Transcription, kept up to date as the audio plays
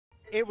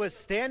It was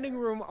standing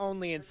room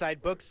only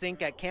inside Books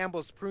Inc. at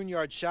Campbell's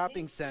Pruneyard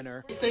Shopping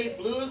Center. Say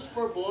blue is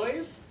for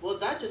boys? Well,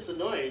 that just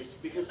annoys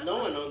because no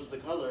one owns the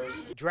colors.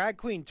 Drag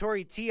queen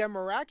Tori Tia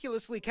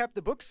miraculously kept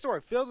the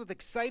bookstore filled with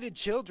excited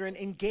children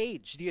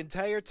engaged the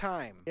entire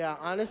time. Yeah,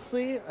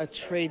 honestly, a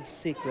trade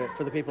secret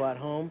for the people at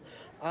home.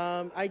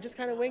 I just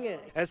kind of wing it.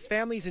 As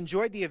families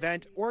enjoyed the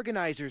event,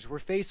 organizers were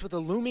faced with a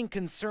looming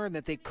concern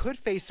that they could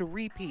face a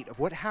repeat of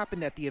what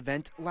happened at the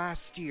event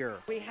last year.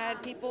 We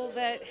had people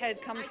that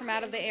had come from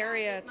out of the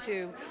area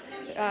to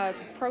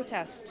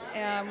protest,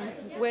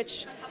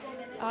 which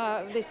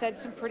they said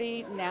some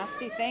pretty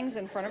nasty things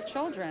in front of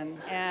children,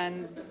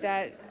 and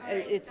that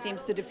it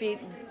seems to defeat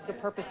the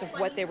purpose of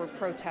what they were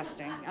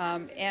protesting,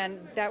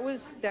 and that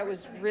was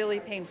really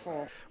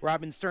painful.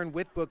 Robin Stern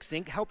with Books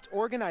Inc. helped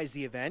organize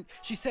the event.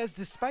 She says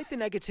despite the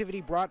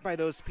negativity brought by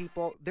those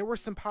people, there were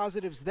some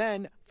positives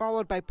then,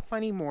 followed by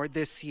plenty more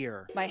this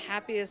year. My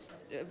happiest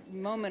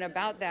moment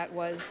about that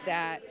was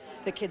that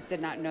the kids did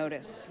not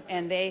notice,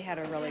 and they had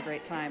a really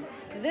great time.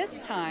 This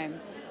time,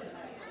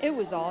 it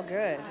was all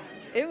good.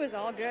 It was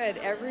all good.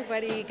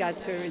 Everybody got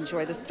to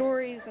enjoy the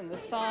stories and the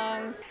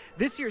songs.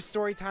 This year's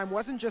story time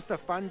wasn't just a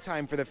fun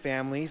time for the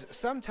families.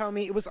 Some tell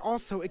me it was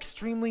also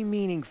extremely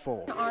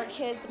meaningful. Our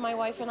kids, my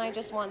wife and I,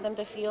 just want them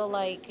to feel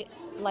like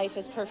life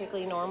is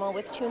perfectly normal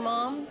with two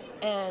moms,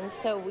 and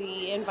so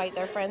we invite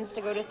their friends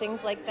to go to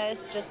things like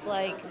this, just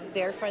like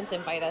their friends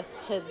invite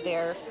us to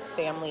their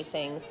family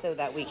things so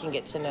that we can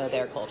get to know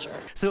their culture.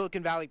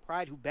 Silicon Valley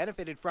Pride, who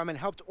benefited from and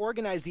helped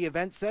organize the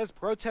event, says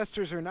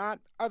protesters or not,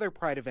 other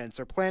Pride events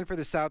are planned for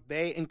the South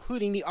Bay,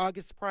 including the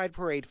August Pride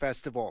Parade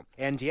Festival.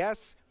 And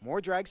yes,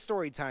 more drag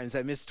story times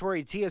that Miss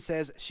Tori Tia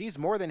says she's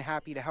more than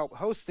happy to help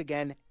host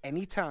again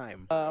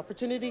anytime.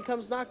 Opportunity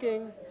comes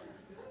knocking.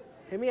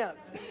 Hit me up.